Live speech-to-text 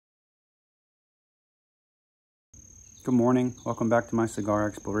Good morning. Welcome back to my cigar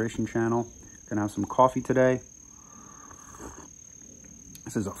exploration channel. Gonna have some coffee today.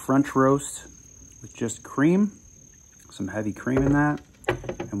 This is a French roast with just cream, some heavy cream in that.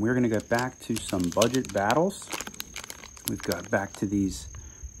 And we're gonna get back to some budget battles. We've got back to these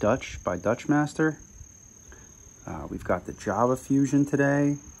Dutch by Dutch Master. We've got the Java Fusion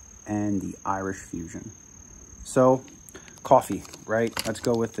today and the Irish Fusion. So coffee, right? Let's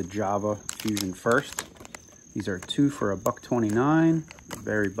go with the Java Fusion first. These are 2 for $1.29,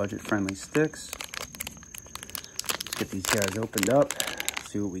 very budget-friendly sticks. Let's get these guys opened up,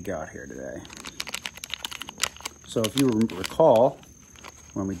 see what we got here today. So if you recall,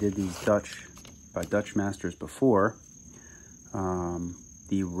 when we did these Dutch by Dutch Masters before,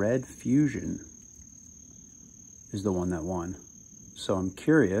 the Red Fusion is the one that won. So I'm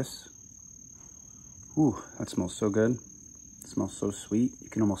curious. Ooh, that smells so good. It smells so sweet. You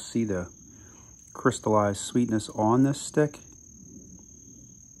can almost see the crystallized sweetness on this stick.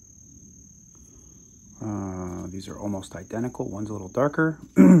 These are almost identical. One's a little darker.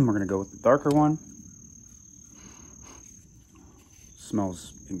 We're gonna go with the darker one.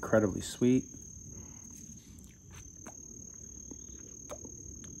 Smells incredibly sweet.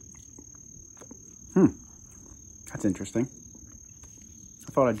 That's interesting.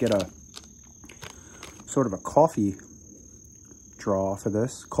 I thought I'd get a sort of a coffee draw for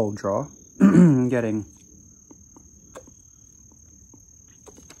this, cold draw. I'm getting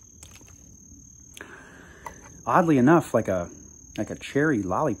oddly enough like a cherry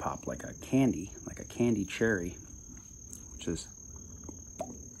lollipop, like a candy cherry, which is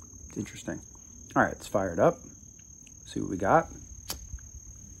interesting. All right, let's fire it up, see what we got.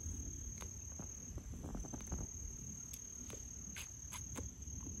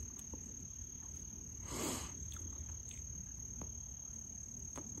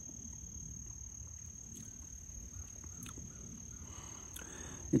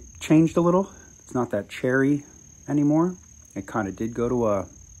 It changed a little. It's not that cherry anymore. It kind of did go to a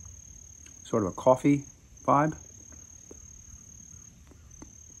sort of a coffee vibe.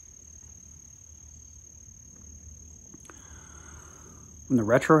 From the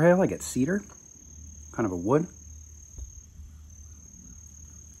retrohale, I get cedar, kind of a wood.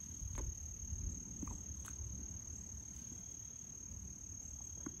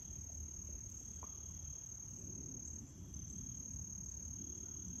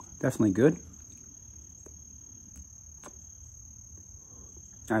 Definitely good.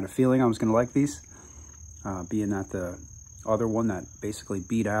 I had a feeling I was gonna like these, being that the other one that basically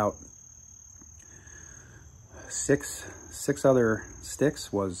beat out six other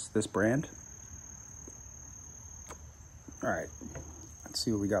sticks was this brand. All right, let's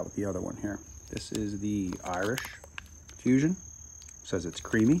see what we got with the other one here. This is the Irish Fusion. It says it's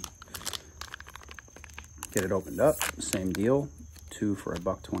creamy. Get it opened up, same deal. 2 for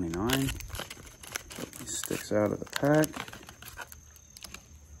 $1.29. Get these sticks out of the pack.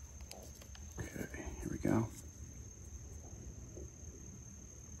 Okay, here we go.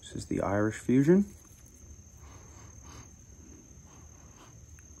 This is the Irish Fusion.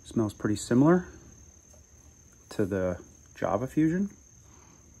 Smells pretty similar to the Java Fusion.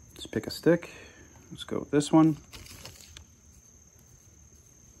 Let's pick a stick. Let's go with this one.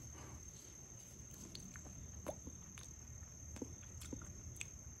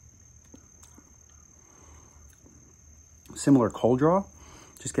 Similar cold draw,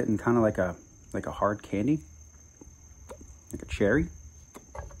 just getting kind of like a hard candy, like a cherry.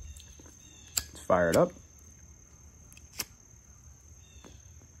 Let's fire it up.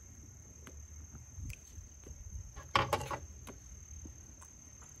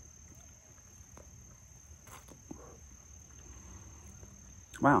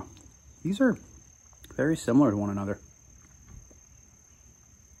 Wow, these are very similar to one another.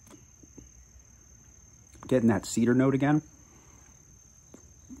 Getting that cedar note again.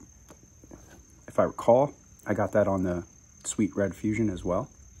 If I recall, I got that on the Sweet Red Fusion as well.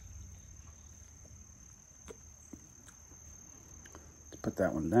 Let's put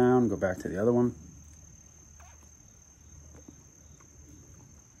that one down, go back to the other one.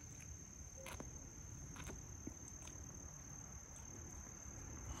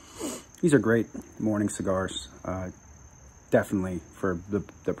 These are great morning cigars. Definitely for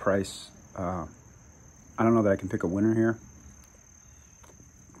the price. I don't know that I can pick a winner here.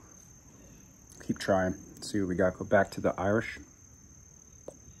 Keep trying. Let's see what we got. Go back to the Irish.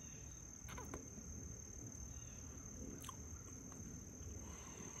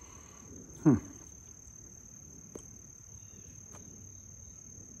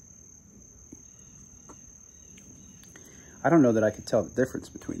 I don't know that I could tell the difference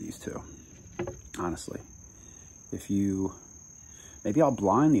between these two, honestly. maybe I'll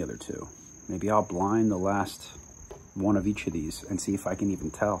blind the other two. Maybe I'll blind the last one of each of these and see if I can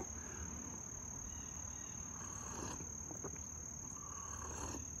even tell.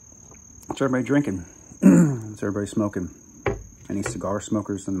 What's everybody drinking? What's everybody smoking? Any cigar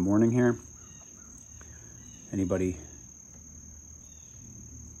smokers in the morning here? Anybody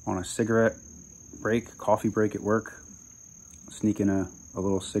on a cigarette break, coffee break at work? Sneak in a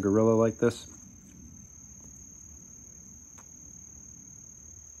little cigarillo like this?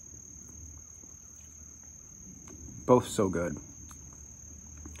 Both so good.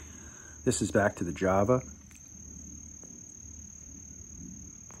 This is back to the Java.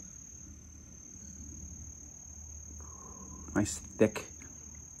 Nice thick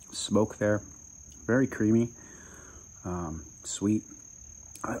smoke there. Very creamy, sweet.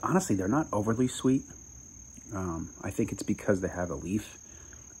 Honestly, they're not overly sweet. I think it's because they have a leaf.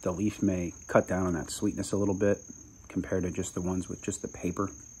 The leaf may cut down on that sweetness a little bit compared to just the ones with just the paper.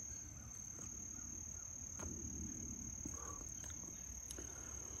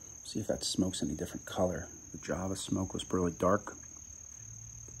 See if that smoke's any different color. The Java smoke was really dark.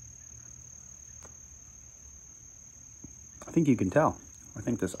 I think you can tell. I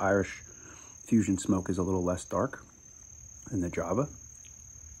think this Irish Fusion smoke is a little less dark than the Java.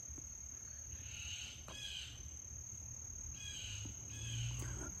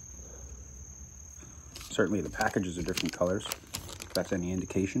 Certainly the packages are different colors, if that's any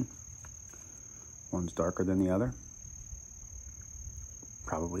indication. One's darker than the other.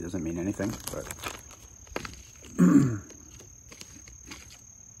 Probably doesn't mean anything, but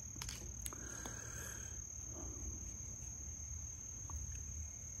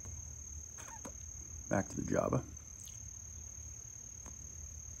back to the Java.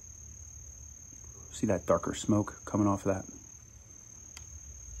 See that darker smoke coming off of that?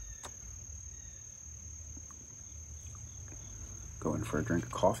 Going for a drink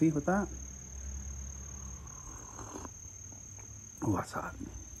of coffee with that. Oh, that's hot.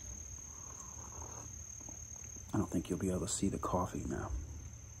 I don't think you'll be able to see the coffee now.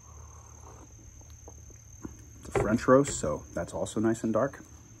 It's a French roast, so that's also nice and dark.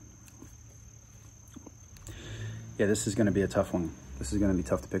 Yeah, this is going to be a tough one. This is going to be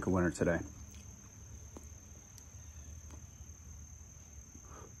tough to pick a winner today.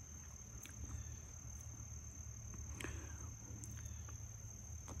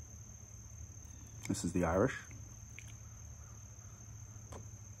 This is the Irish.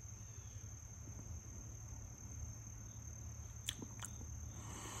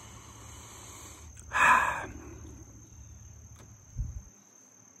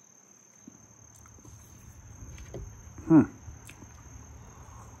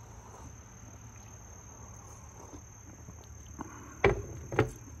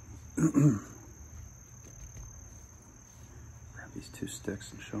 Grab these two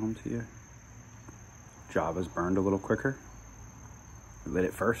sticks and show them to you. Java's burned a little quicker. We lit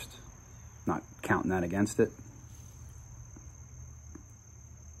it first, not counting that against it.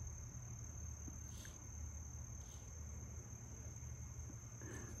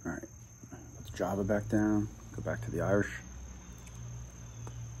 All right, put the Java back down, go back to the Irish.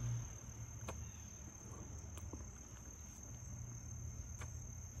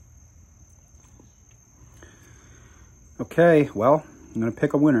 Okay, well, I'm gonna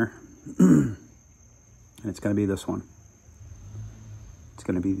pick a winner. And it's gonna be this one. It's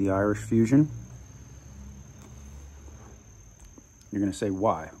gonna be the Irish Fusion. You're gonna say,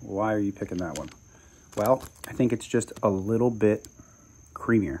 why? Why are you picking that one? Well, I think it's just a little bit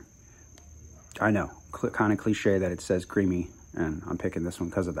creamier. I know, kind of cliche that it says creamy, and I'm picking this one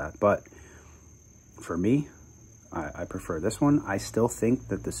because of that. But for me, I prefer this one. I still think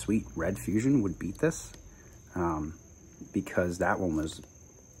that the Sweet Red Fusion would beat this. Because that one was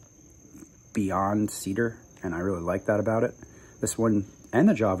beyond cedar, and I really like that about it. This one and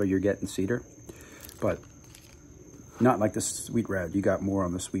the Java, you're getting cedar, but not like the Sweet Red. You got more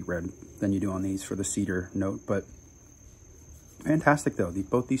on the Sweet Red than you do on these for the cedar note, but fantastic though.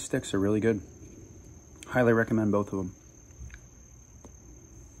 Both these sticks are really good. Highly recommend both of them.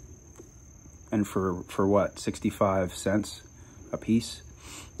 And for what, 65 cents a piece,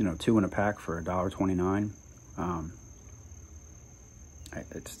 you know, 2 in a pack for $1.29.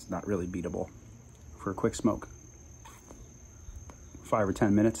 It's not really beatable for a quick smoke. 5 or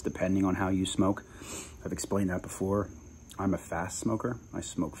 10 minutes, depending on how you smoke. I've explained that before. I'm a fast smoker. I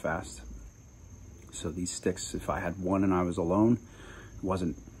smoke fast. So these sticks, if I had one and I was alone,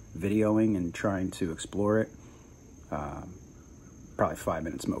 wasn't videoing and trying to explore it, probably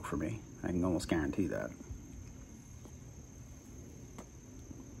 5-minute smoke for me. I can almost guarantee that.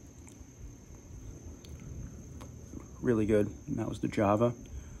 really good. And that was the Java.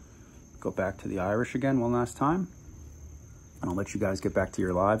 Go back to the Irish again one last time. And I'll let you guys get back to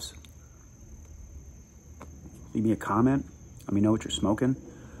your lives. Leave me a comment. Let me know what you're smoking.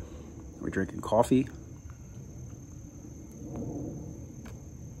 Are we drinking coffee?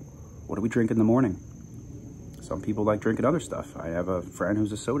 What do we drink in the morning? Some people like drinking other stuff. I have a friend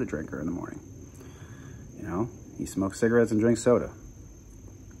who's a soda drinker in the morning. You know, he smokes cigarettes and drinks soda.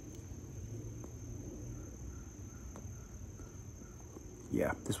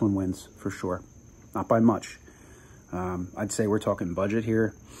 Yeah, this one wins for sure. Not by much. I'd say we're talking budget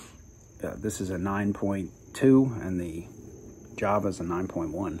here. This is a 9.2 and the Java's a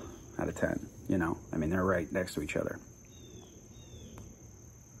 9.1 out of 10. You know, I mean, they're right next to each other.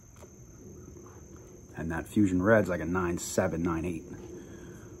 And that Fusion Red's like a 9.7, 9.8.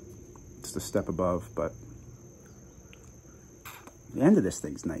 It's the step above, but the end of this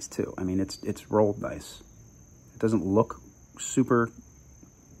thing's nice too. I mean, it's rolled nice. It doesn't look super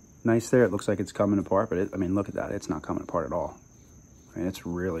nice there. It looks like it's coming apart, but I mean, look at that. It's not coming apart at all. I mean, it's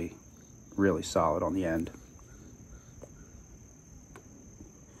really, really solid on the end.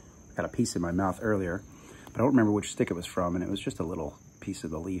 I got a piece in my mouth earlier, but I don't remember which stick it was from, and it was just a little piece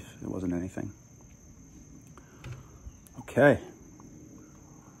of the leaf. It wasn't anything. Okay.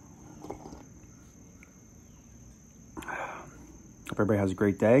 Hope everybody has a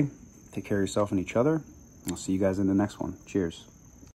great day. Take care of yourself and each other. I'll see you guys in the next one. Cheers.